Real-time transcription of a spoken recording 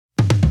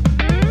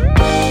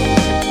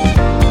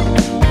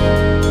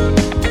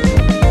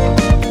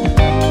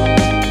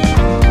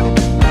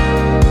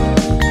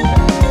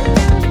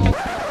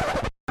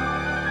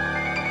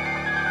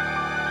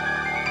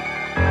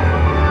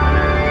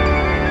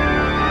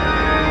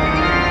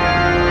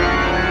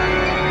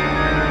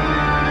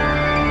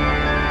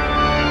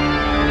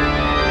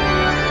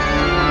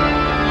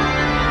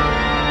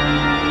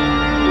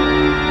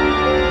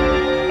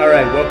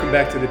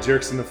back to the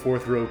Jerks in the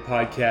Fourth Row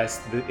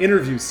podcast, the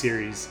interview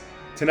series.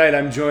 Tonight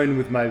I'm joined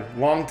with my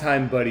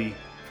longtime buddy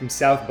from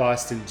South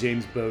Boston,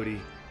 James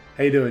Bodie.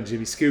 How you doing,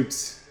 Jimmy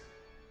Scoops?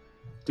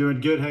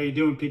 Doing good. How you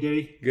doing, P.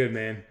 Diddy? Good,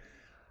 man.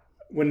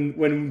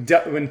 When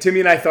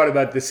Timmy and I thought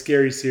about the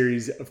Scary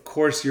series, of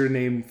course your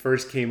name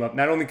first came up,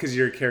 not only because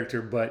you're a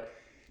character, but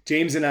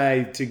James and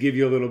I, to give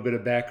you a little bit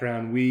of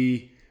background,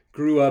 we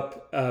grew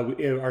up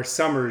in our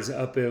summers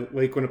up at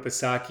Lake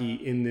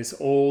Winnipesaukee in this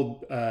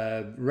old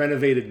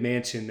renovated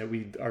mansion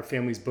that our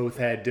families both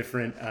had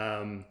different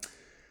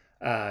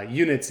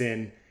units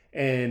in.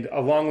 And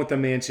along with the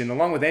mansion,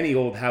 along with any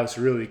old house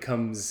really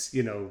comes,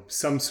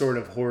 some sort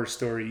of horror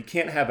story. You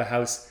can't have a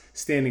house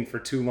standing for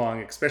too long,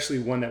 especially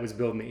one that was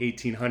built in the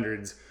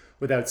 1800s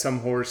without some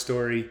horror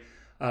story.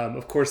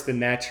 Of course,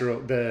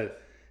 the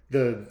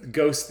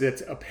ghost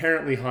that's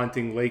apparently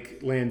haunting Lake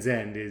Land's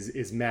End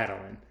is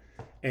Madeline.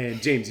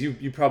 And James,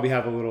 you probably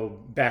have a little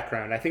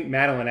background. I think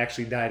Madeline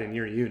actually died in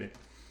your unit.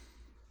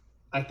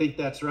 I think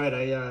that's right.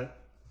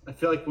 I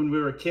feel like when we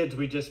were kids,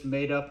 we just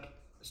made up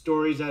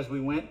stories as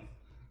we went.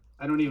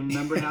 I don't even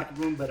remember half of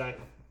them, but I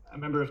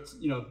remember,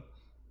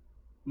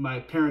 my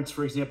parents,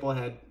 for example,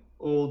 had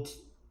old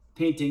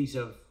paintings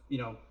of,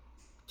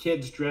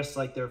 kids dressed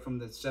like they're from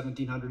the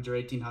 1700s or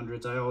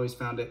 1800s. I always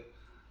found it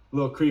a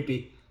little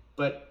creepy.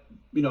 But,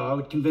 I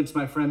would convince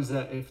my friends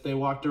that if they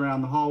walked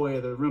around the hallway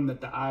of the room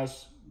that the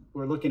eyes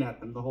were looking at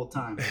them the whole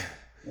time.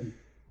 And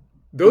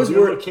those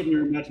were were a kid and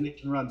your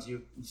imagination runs,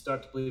 you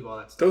start to believe all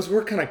that stuff. Those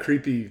were kind of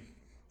creepy,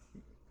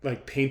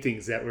 like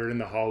paintings that were in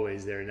the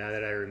hallways there. Now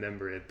that I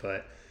remember it,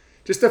 but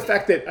just the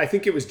fact that I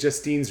think it was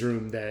Justine's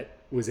room that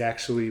was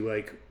actually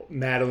like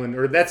Madeline,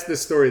 or that's the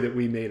story that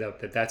we made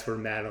up, that's where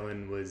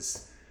Madeline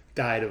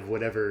died of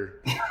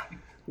whatever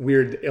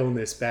weird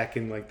illness back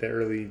in like the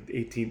early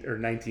 18th or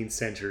 19th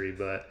century,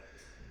 but.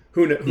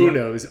 Who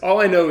knows?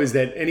 All I know is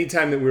that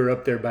anytime that we were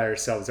up there by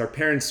ourselves, our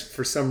parents,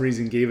 for some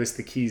reason, gave us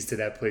the keys to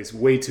that place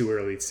way too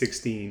early, at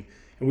 16,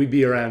 and we'd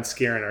be around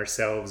scaring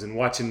ourselves and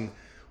watching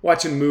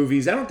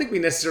movies. I don't think we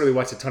necessarily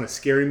watched a ton of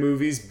scary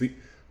movies,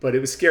 but it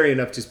was scary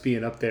enough just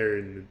being up there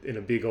in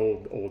a big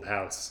old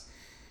house.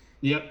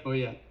 Yep. Oh,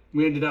 yeah.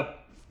 We ended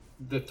up,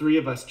 the three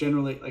of us,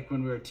 generally, like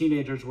when we were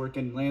teenagers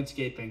working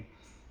landscaping,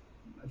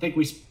 I think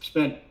we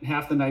spent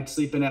half the night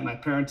sleeping at my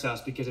parents'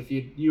 house because if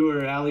you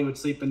or Allie would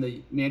sleep in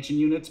the mansion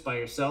units by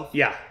yourself,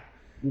 yeah,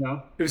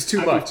 it was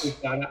too much.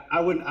 I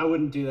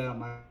wouldn't do that on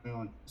my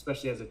own,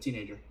 especially as a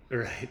teenager.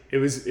 Right. It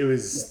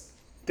was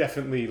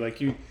definitely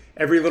like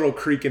every little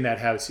creak in that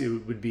house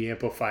would be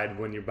amplified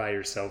when you're by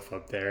yourself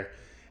up there,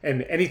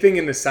 and anything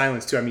in the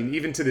silence too. I mean,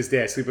 even to this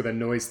day, I sleep with a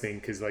noise thing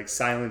because like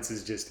silence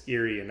is just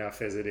eerie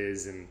enough as it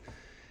is, and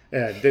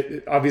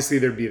obviously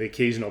there'd be the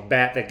occasional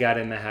bat that got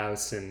in the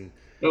house and.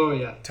 Oh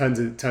yeah, tons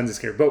of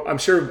scare. But I'm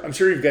sure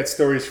you've got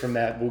stories from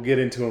that. We'll get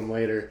into them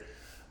later.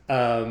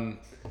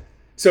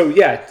 So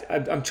yeah,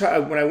 I'm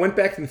trying. When I went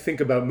back and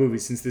think about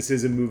movies, since this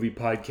is a movie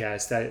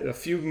podcast, a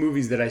few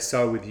movies that I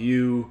saw with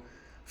you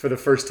for the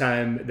first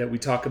time that we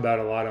talk about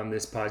a lot on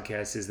this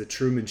podcast is The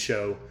Truman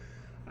Show.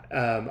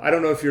 I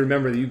don't know if you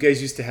remember that you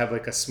guys used to have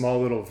like a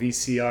small little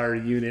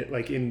VCR unit,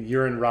 like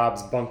you're in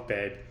Rob's bunk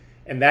bed,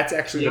 and that's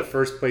actually the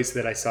first place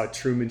that I saw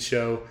Truman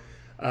Show.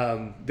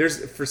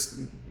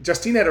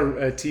 Justine had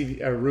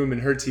a room in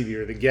her TV,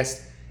 or the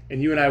guest,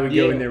 and you and I would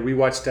go in there. We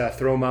watched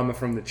Throw Mama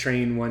from the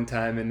Train one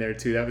time in there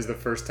too. That was the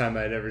first time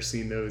I'd ever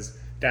seen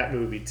that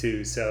movie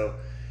too. So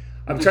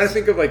I'm trying to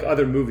think of like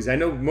other movies. I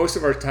know most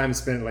of our time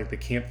spent at like the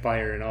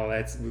campfire and all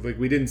that. Like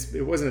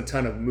it wasn't a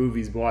ton of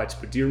movies watched,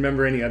 but do you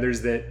remember any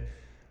others that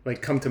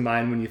like come to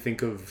mind when you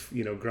think of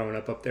growing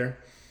up there?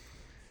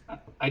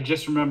 I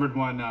just remembered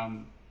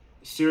one,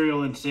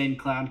 Serial Insane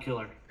Clown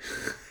Killer.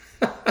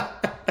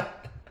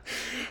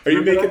 Are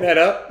you making that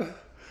up?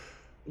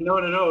 No.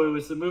 It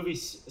was the movie.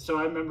 So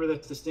I remember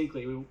that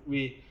distinctly.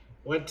 We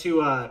went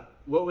to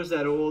what was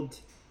that old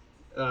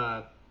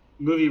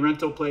movie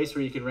rental place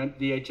where you could rent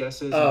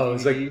VHSs? Oh, it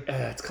was like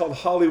it's called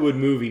Hollywood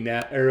Movie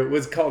now, or it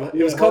was called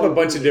a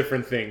bunch of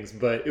different things,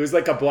 but it was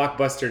like a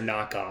Blockbuster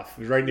knockoff.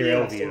 It was right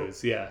near LVO's.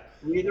 So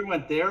we either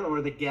went there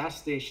or the gas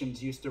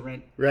stations used to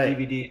rent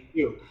DVD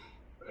too.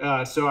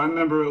 So I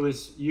remember it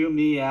was you,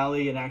 me,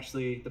 Allie, and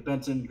actually the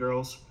Benson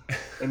girls,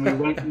 and we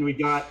went and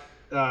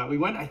we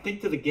went, I think,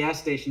 to the gas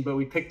station, but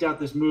we picked out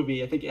this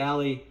movie. I think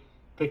Allie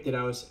picked it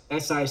out. It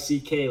was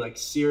SICK, like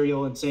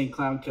Serial Insane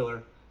Clown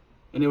Killer.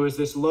 And it was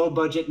this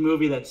low-budget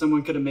movie that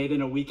someone could have made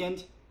in a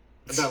weekend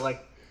about,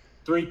 like,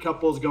 three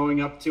couples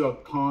going up to a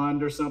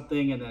pond or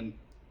something, and then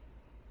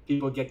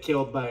people get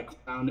killed by a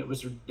clown. It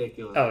was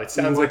ridiculous. Oh, it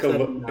sounds like a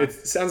low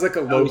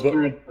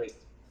budget.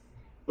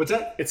 What's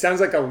that? It sounds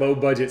like a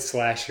low-budget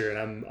slasher,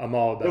 and I'm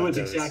all about it. It was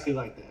exactly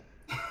like that.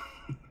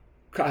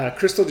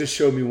 Crystal just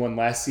showed me one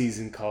last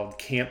season called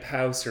Camp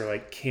House, or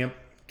like Camp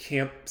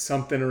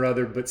something or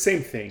other, but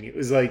same thing. It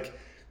was like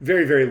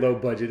very, very low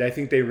budget. I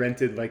think they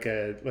rented like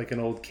an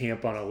old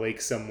camp on a lake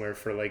somewhere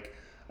for like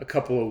a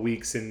couple of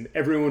weeks, and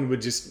everyone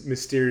would just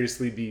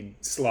mysteriously be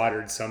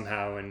slaughtered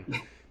somehow, and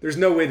there's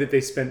no way that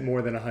they spent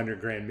more than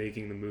 $100,000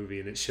 making the movie,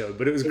 and it showed.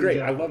 But it was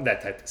great. I love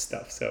that type of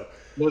stuff. So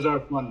those are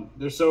fun.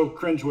 They're so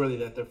cringeworthy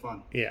that they're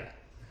fun. Yeah.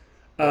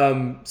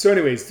 So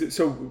anyways,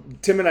 so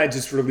Tim and I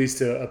just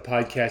released a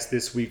podcast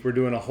this week. We're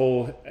doing a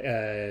whole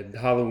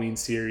Halloween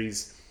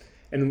series.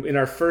 And in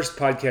our first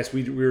podcast,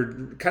 we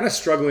were kind of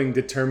struggling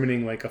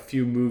determining like a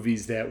few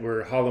movies that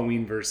were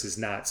Halloween versus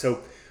not. So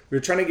we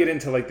were trying to get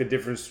into like the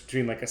difference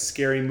between like a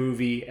scary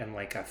movie and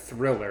like a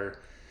thriller.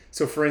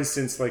 So for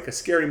instance, like a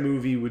scary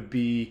movie would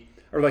be,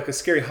 or like a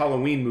scary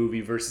Halloween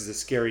movie versus a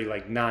scary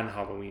like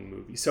non-Halloween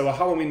movie. So a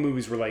Halloween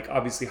movies were like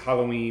obviously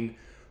Halloween,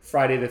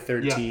 Friday the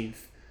 13th.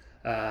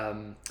 Yeah.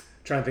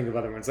 Trying to think of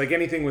other ones, like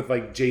anything with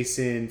like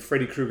Jason,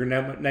 Freddy Krueger,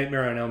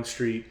 Nightmare on Elm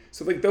Street.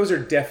 So like those are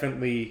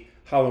definitely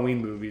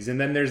Halloween movies. And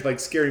then there's like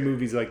scary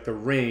movies like The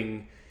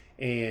Ring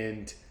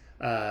and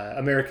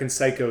American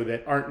Psycho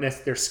that aren't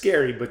they're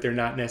scary, but they're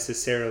not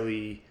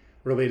necessarily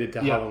related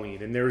to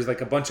Halloween. And there was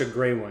like a bunch of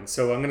gray ones.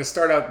 So I'm going to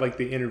start out like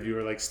the interview,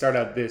 or like start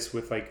out this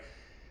with like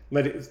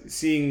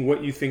seeing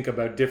what you think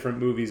about different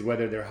movies,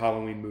 whether they're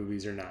Halloween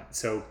movies or not.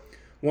 So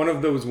one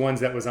of those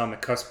ones that was on the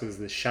cusp was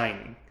The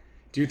Shining.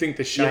 Do you think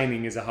The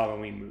Shining is a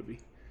Halloween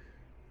movie?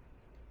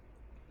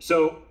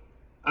 So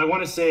I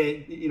want to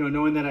say,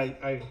 knowing that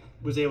I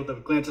was able to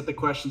glance at the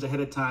questions ahead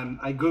of time,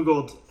 I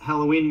Googled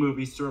Halloween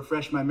movies to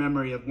refresh my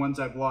memory of ones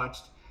I've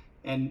watched,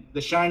 and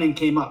The Shining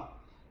came up.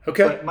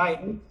 Okay. But my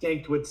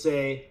instinct would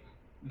say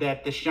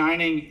that The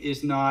Shining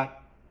is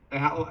not a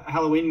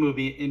Halloween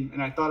movie,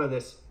 and I thought of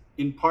this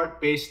in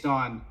part based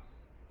on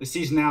the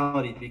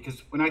seasonality,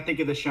 because when I think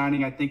of The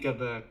Shining, I think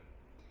of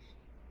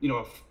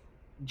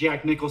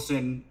Jack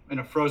Nicholson in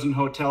a frozen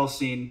hotel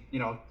scene,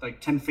 like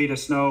 10 feet of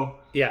snow,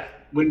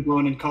 wind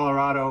blowing in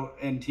Colorado,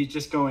 and he's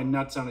just going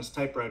nuts on his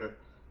typewriter.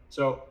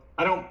 So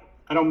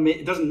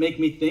it doesn't make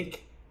me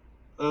think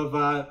of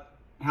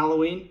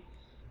Halloween,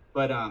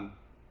 but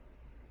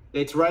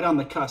it's right on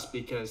the cusp,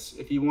 because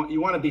if you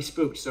want to be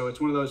spooked. So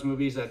it's one of those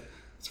movies that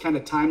it's kind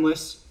of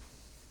timeless.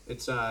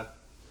 It's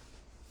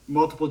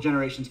multiple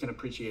generations can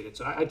appreciate it.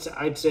 So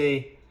I'd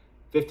say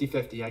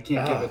 50-50. I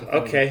can't give it a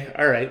okay.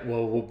 All right.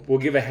 Well, we'll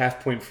give a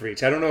half point for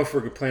each. I don't know if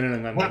we're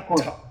planning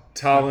on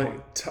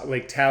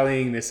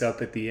tallying this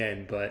up at the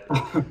end, but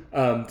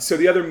so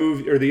the other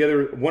movie,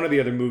 or one of the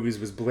other movies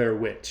was Blair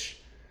Witch,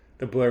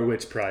 the Blair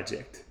Witch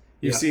Project.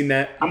 You've seen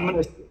that? I'm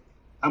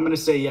gonna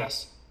say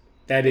yes.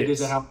 It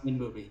is a Halloween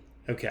movie.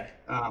 Okay.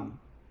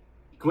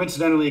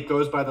 Coincidentally, it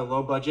goes by the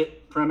low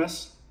budget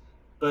premise,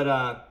 but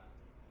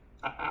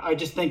I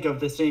just think of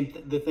the same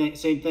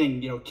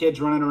thing.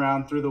 Kids running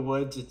around through the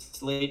woods.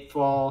 It's late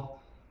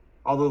fall.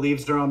 All the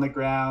leaves are on the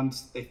ground.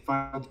 They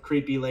find a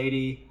creepy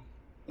lady,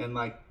 and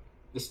like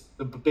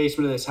the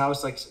basement of this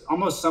house, like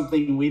almost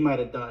something we might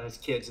have done as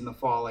kids in the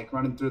fall, like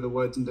running through the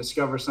woods and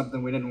discover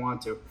something we didn't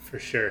want to. For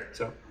sure.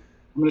 So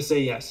I'm gonna say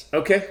yes.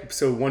 Okay,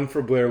 so one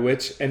for Blair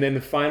Witch, and then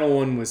the final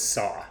one was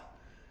Saw,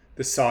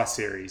 the Saw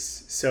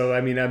series. So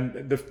I mean,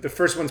 the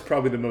first one's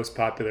probably the most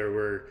popular,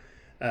 where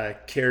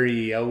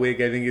Cary Elwig,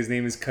 I think his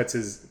name is, cuts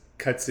his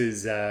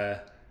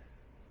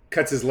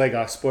leg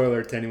off.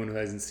 Spoiler to anyone who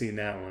hasn't seen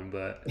that one,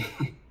 but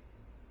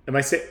am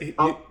I saying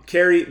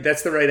Cary?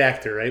 That's the right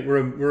actor, right?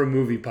 We're a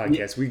movie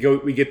podcast.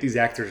 We get these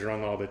actors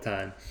wrong all the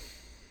time.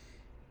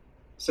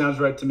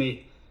 Sounds right to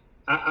me.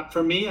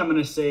 For me, I'm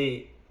gonna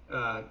say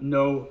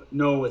no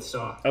with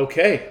Saw.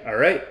 Okay, all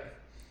right.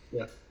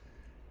 Yeah,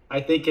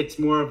 I think it's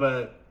more of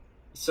a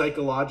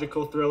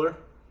psychological thriller.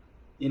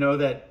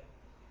 That.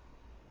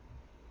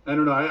 I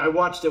don't know. I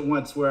watched it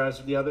once,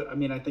 whereas the other,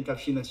 I think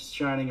I've seen The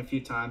Shining a few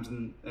times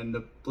and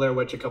the Blair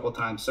Witch a couple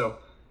times. So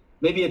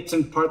maybe it's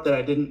in part that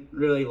I didn't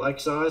really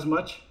like Saw as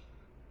much.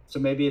 So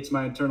maybe it's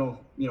my internal,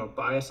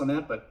 bias on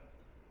that. But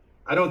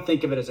I don't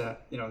think of it as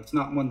it's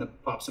not one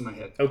that pops in my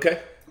head. Okay,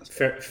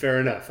 fair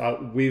enough.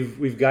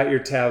 We've got your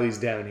tallies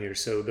down here,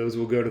 so those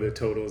will go to the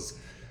totals.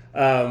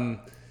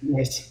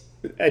 Nice.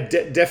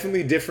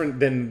 Definitely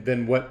different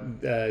than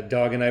what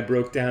Dog and I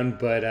broke down,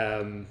 but.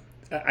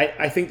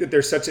 I think that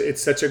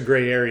it's such a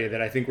gray area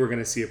that I think we're going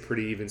to see a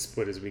pretty even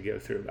split as we go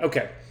through.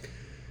 Okay.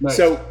 Nice.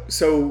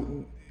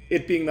 So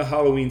it being the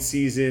Halloween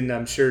season,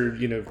 I'm sure,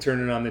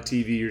 turning on the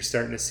TV, you're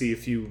starting to see a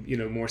few,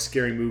 more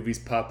scary movies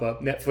pop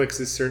up.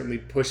 Netflix is certainly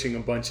pushing a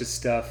bunch of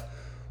stuff.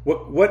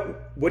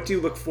 What do you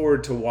look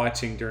forward to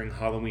watching during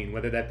Halloween,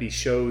 whether that be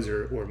shows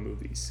or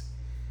movies?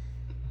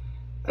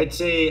 I'd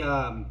say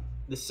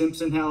the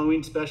Simpson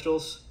Halloween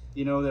specials,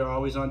 they're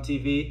always on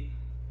TV.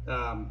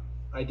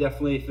 I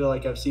definitely feel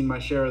like I've seen my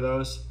share of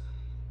those.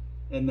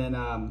 And then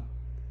I'm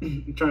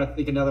trying to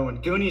think another one.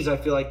 Goonies, I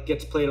feel like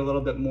gets played a little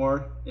bit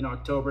more in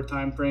October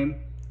timeframe.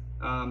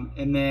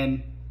 And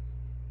then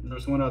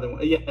there's one other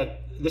one. Yeah,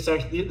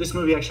 this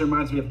movie actually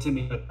reminds me of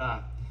Timmy.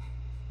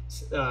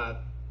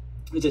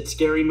 Is it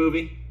Scary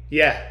Movie?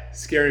 Yeah,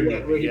 Scary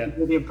Movie. Where he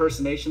did the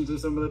impersonations of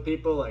some of the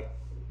people. Like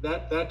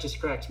that just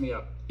cracks me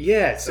up.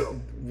 Yeah,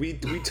 so we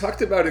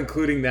talked about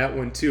including that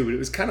one too, but it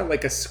was kind of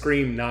like a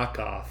Scream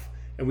knockoff.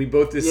 and we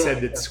both just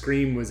said that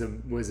Scream was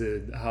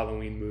a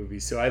Halloween movie.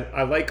 So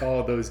I like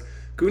all of those.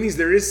 Goonies,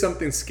 there is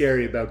something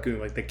scary about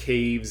Goonies, like the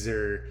caves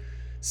or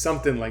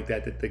something like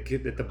that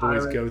the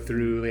boys go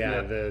through.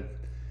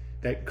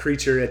 That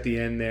creature at the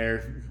end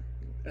there.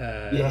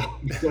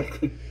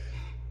 Exactly.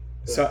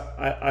 So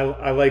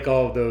I like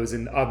all of those,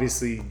 and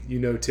obviously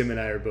Tim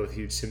and I are both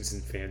huge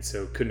Simpsons fans,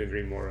 so couldn't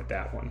agree more with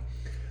that one.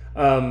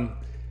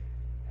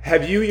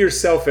 Have you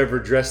yourself ever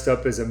dressed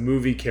up as a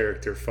movie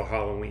character for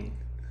Halloween?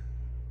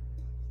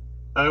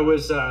 I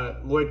was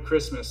Lloyd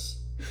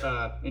Christmas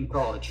in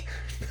college.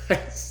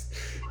 Nice.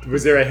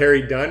 Was there a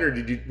Harry Dunn, or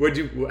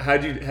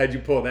how'd you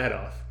pull that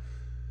off?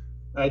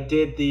 I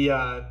did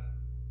the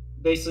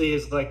basically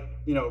his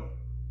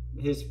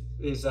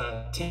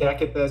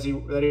jacket that he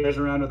wears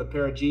around with a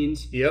pair of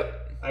jeans.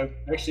 Yep. I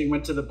actually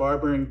went to the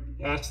barber and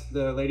asked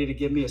the lady to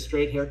give me a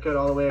straight haircut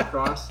all the way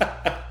across.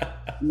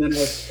 And then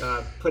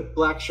I put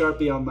black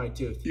Sharpie on my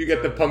tooth. You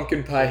got the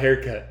pumpkin pie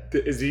haircut.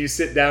 Do you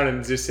sit down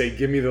and just say,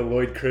 "Give me the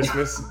Lloyd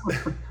Christmas"?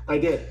 I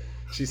did.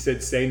 She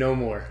said, "Say no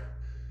more."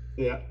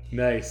 Yeah.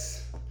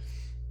 Nice.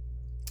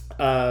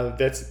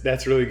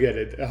 That's really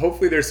good.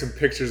 Hopefully there's some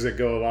pictures that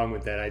go along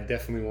with that. I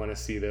definitely want to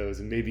see those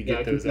and maybe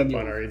get those up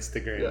on our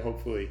Instagram. Yeah.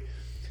 Hopefully.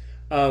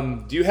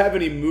 Do you have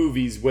any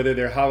movies, whether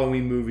they're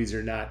Halloween movies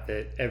or not,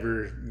 that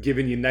ever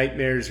given you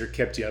nightmares or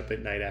kept you up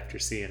at night after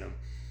seeing them?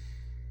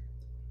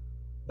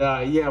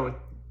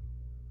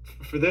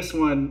 For this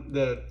one,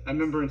 I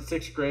remember in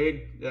 6th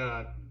grade,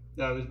 I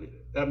was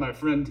at my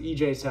friend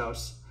EJ's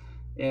house,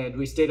 and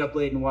we stayed up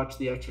late and watched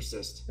The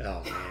Exorcist.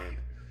 Oh man,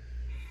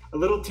 a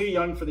little too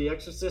young for The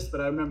Exorcist,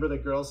 but I remember the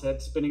girl's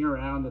head spinning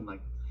around and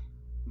like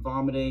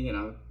vomiting,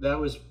 and that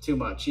was too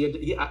much.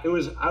 I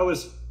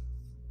was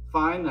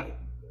fine.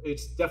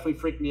 It's definitely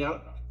freaked me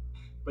out,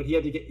 but he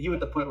was at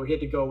the point where he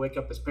had to go wake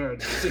up his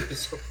parents.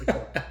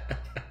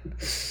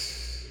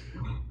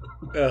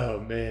 Oh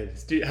man!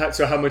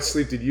 So how much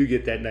sleep did you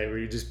get that night? Were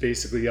you just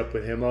basically up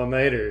with him all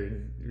night,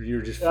 or you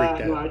were just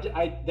freaked out?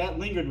 No, that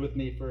lingered with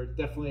me for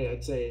definitely,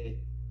 I'd say,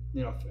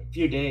 a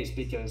few days,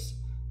 because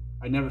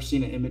I'd never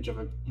seen an image of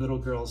a little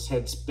girl's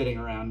head spinning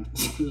around.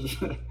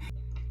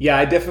 Yeah,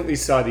 I definitely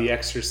saw The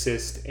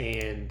Exorcist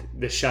and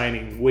The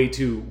Shining way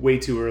too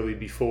early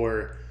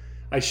before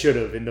I should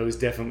have, and those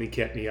definitely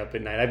kept me up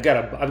at night. I've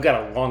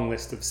got a long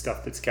list of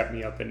stuff that's kept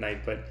me up at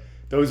night, but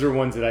those are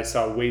ones that I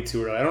saw way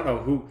too early. I don't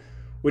know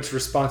which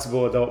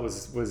responsible adult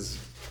was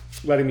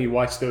letting me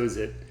watch those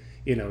at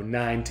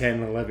 9,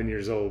 10, 11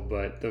 years old,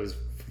 but those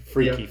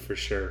freaky for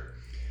sure.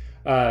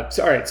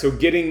 So all right, so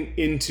getting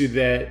into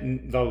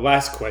the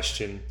last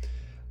question,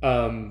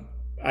 I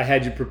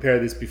had you prepare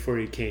this before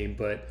you came,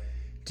 but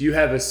do you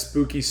have a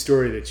spooky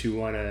story that you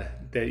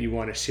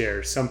wanna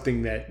share?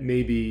 Something that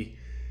maybe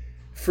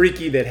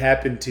freaky that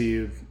happened to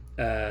you,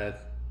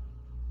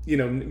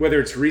 whether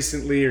it's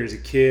recently or as a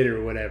kid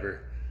or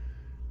whatever.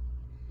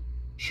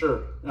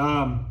 Sure.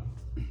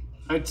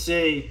 I'd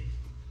say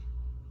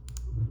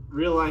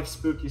real life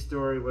spooky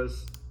story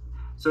was,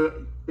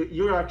 so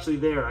you were actually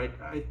there.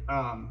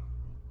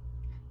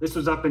 This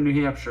was up in New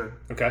Hampshire.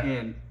 Okay.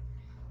 And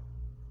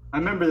I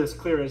remember this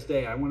clear as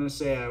day. I want to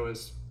say I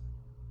was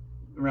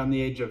around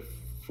the age of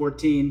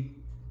 13,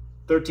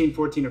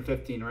 14 or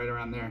 15, right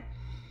around there.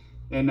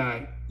 And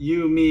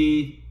you,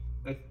 me,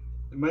 it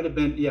might have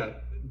been,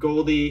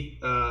 Goldie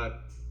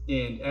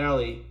and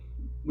Allie,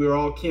 we were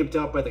all camped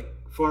out by the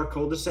far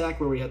cul-de-sac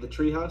where we had the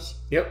treehouse.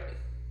 Yep.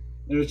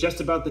 And it was just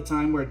about the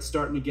time where it's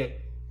starting to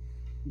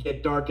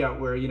get dark out,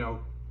 where you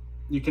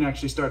can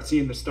actually start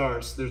seeing the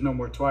stars. There's no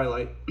more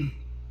twilight.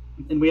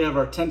 And we have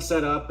our tent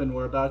set up, and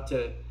we're about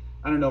to,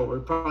 we're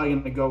probably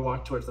going to go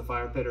walk towards the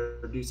fire pit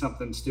or do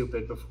something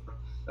stupid before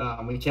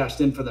we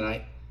cashed in for the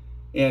night.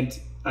 And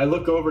I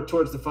look over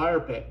towards the fire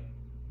pit,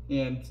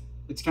 and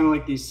it's kind of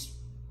like these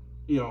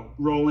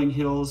rolling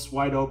hills,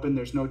 wide open.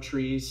 There's no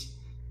trees,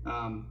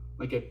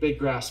 like a big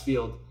grass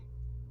field.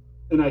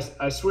 And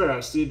I swear I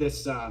see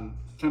this kind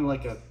of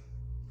like a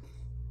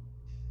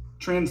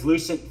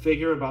translucent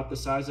figure about the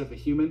size of a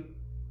human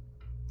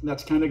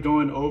that's kind of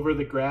going over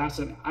the grass.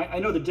 And I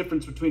know the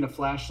difference between a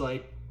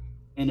flashlight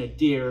and a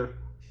deer,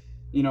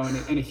 and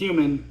a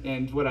human.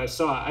 And what I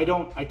saw,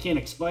 I can't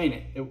explain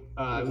it. It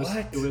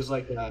was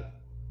like a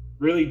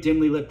really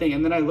dimly lit thing.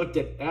 And then I looked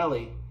at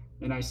Allie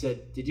and I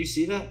said, "Did you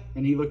see that?"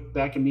 And he looked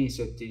back at me and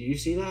said, "Did you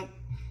see that?"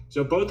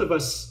 So both of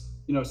us,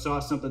 saw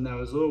something that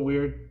was a little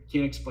weird.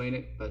 Can't explain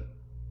it, but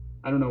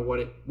I don't know what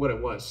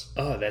it was.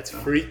 Oh, that's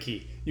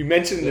freaky. You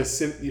mentioned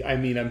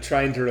I'm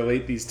trying to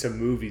relate these to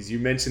movies. You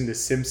mentioned The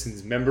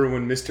Simpsons. Remember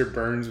when Mr.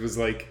 Burns was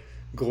like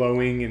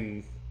glowing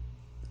and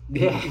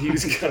he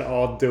was kind of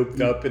all doped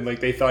up and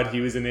like they thought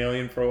he was an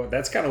alien for a while?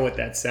 That's kind of what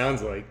that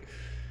sounds like.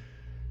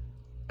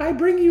 I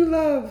bring you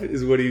love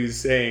is what he was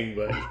saying,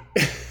 but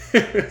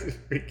it's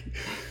freaky.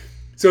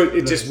 So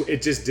it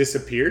just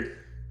disappeared?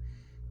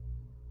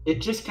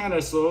 It just kind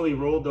of slowly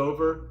rolled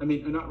over. I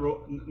mean,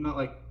 not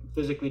like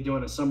physically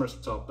doing a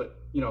somersault, but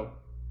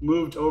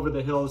moved over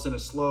the hills in a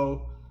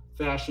slow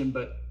fashion.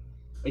 But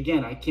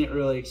again, I can't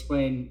really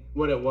explain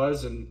what it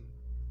was, and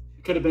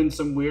It could have been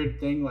some weird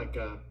thing like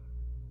a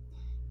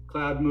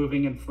cloud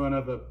moving in front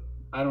of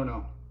I don't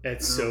know.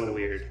 That's so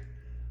weird.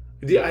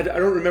 I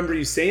don't remember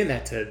you saying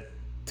that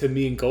to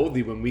me and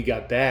Goldie when we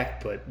got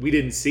back, but we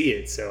didn't see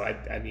it. So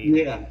I mean,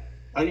 yeah,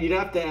 you'd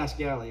have to ask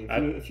Allie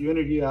if you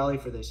interview Allie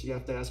for this. You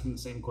have to ask him the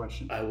same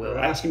question. I will. Or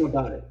ask him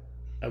about it.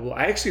 I will.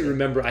 I actually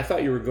remember. I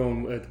thought you were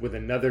going with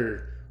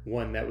another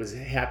one that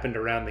happened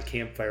around the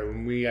campfire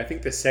when I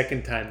think the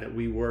second time that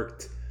we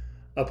worked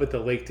up at the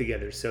lake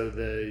together. So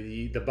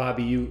the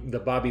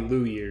Bobby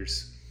Lou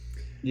years.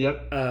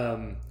 Yep.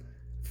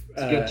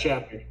 It's a good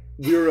chapter.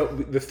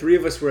 The three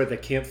of us were at the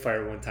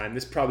campfire one time.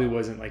 This probably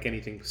wasn't like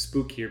anything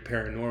spooky or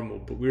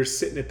paranormal, but we were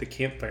sitting at the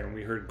campfire and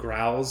we heard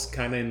growls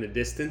kind of in the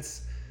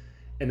distance.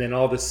 And then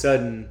all of a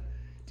sudden,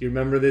 do you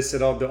remember this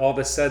at all? All of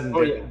a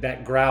sudden,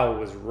 that growl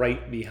was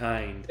right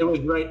behind. It was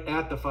right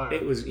at the fire.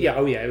 It was, yeah.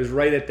 Oh, yeah. It was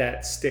right at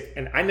that stick.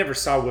 And I never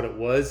saw what it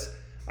was.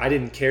 I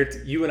didn't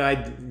care. You and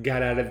I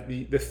got out of,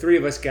 the three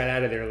of us got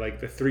out of there like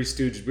the Three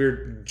Stooges. We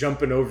were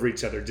jumping over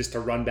each other just to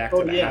run back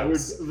to the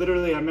house.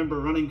 Literally, I remember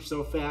running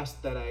so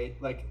fast that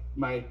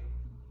my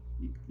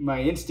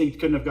instinct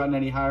couldn't have gotten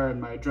any higher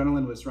and my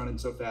adrenaline was running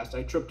so fast.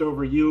 I tripped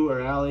over you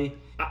or Allie.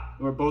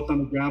 We were both on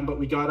the ground, but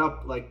we got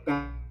up, like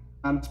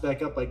bounced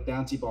back up like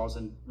bouncy balls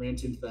and ran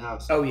into the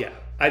house. Oh, yeah.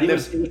 It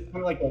was kind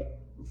of like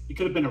it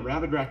could have been a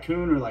rabid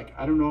raccoon or like,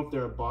 I don't know if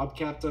there are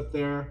bobcats up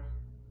there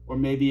or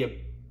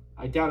maybe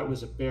I doubt it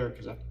was a bear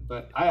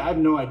but I have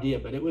no idea,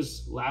 but it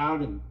was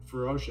loud and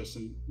ferocious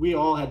and we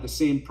all had the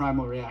same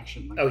primal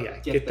reaction. Like, oh yeah.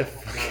 Get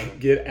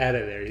out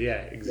of there.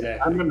 Yeah, exactly.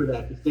 Yeah, I remember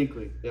that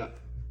distinctly. Yeah.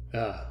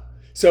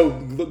 So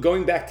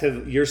going back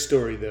to your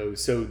story though,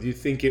 so do you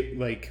think it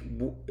like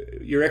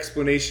your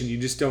explanation, you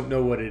just don't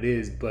know what it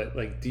is, but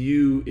like,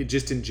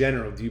 just in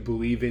general, do you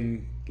believe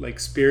in like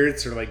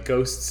spirits or like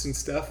ghosts and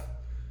stuff?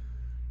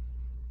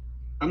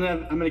 I'm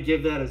gonna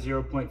give that a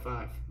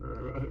 0.5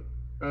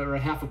 or a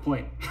half a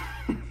point.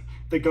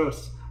 The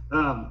ghosts,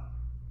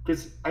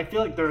 because I feel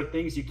like there are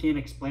things you can't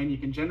explain. You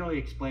can generally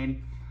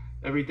explain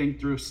everything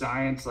through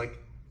science. Like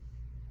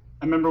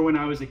I remember when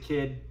I was a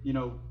kid,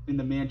 in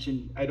the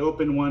mansion, I'd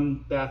open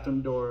one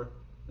bathroom door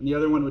and the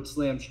other one would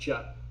slam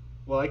shut.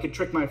 Well, I could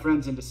trick my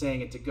friends into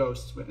saying it's a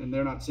ghost, and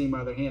they're not seeing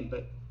my other hand,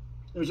 but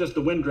it was just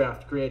the wind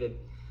draft created,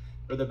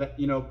 or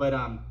But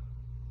I'm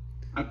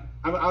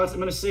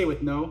going to say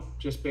with no,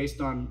 just based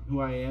on who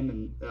I am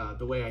and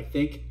the way I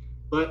think.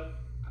 But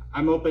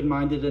I'm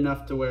open-minded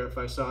enough to where if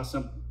I saw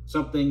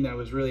something that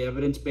was really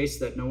evidence-based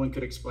that no one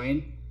could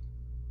explain,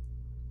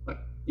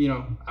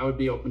 I would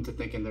be open to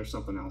thinking there's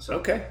something else.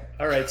 Okay.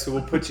 All right. So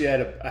we'll put you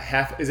at a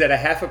half. Is that a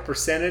half a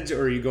percentage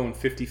or are you going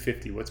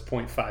 50-50? What's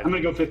 0.5? I'm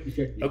going to go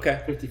 50-50.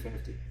 Okay.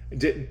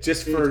 50-50.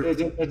 Just for... As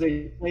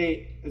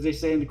they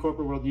say in the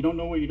corporate world, you don't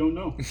know what you don't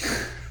know.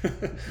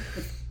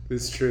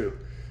 It's true.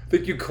 I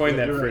think you coined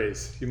that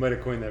phrase. Right. You might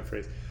have coined that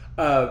phrase.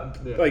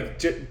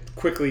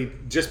 Quickly,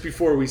 just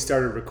before we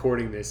started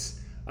recording this,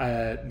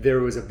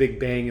 there was a big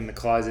bang in the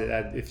closet,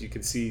 if you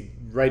can see,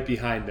 right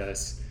behind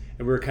us.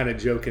 And we were kind of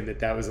joking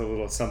that was a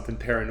little something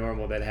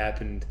paranormal that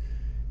happened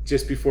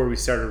just before we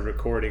started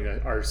recording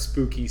our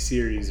spooky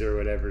series or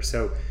whatever.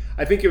 So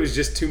I think it was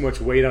just too much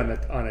weight on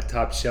a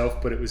top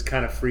shelf, but it was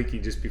kind of freaky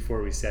just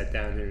before we sat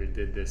down here and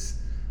did this.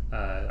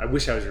 I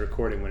wish I was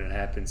recording when it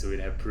happened so we'd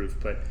have proof.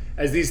 But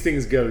as these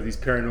things go, these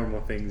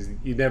paranormal things,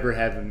 you never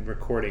have them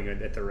recording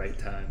at the right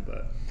time.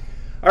 But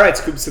all right,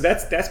 Scoop. So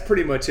that's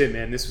pretty much it,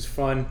 man. This was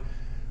fun.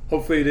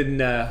 Hopefully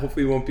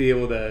hopefully you won't be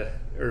able to,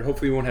 or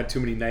hopefully you won't have too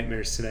many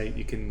nightmares tonight.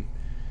 You can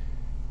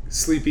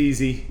sleep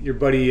easy. Your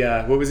buddy,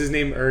 what was his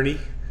name? Ernie.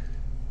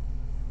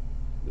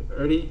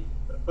 Ernie.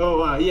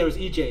 Oh yeah, it was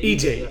EJ.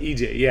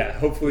 EJ. Yeah.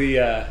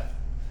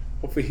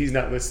 Hopefully he's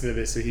not listening to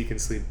this so he can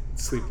sleep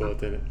well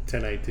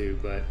tonight too.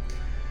 But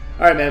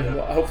all right, man. Yeah.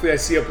 Well, hopefully I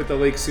see you up at the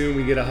lake soon.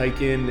 We get a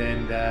hike in,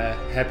 and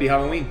happy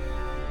Halloween.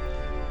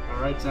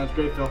 All right, sounds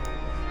great, Phil.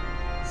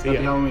 See ya.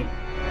 Happy Halloween.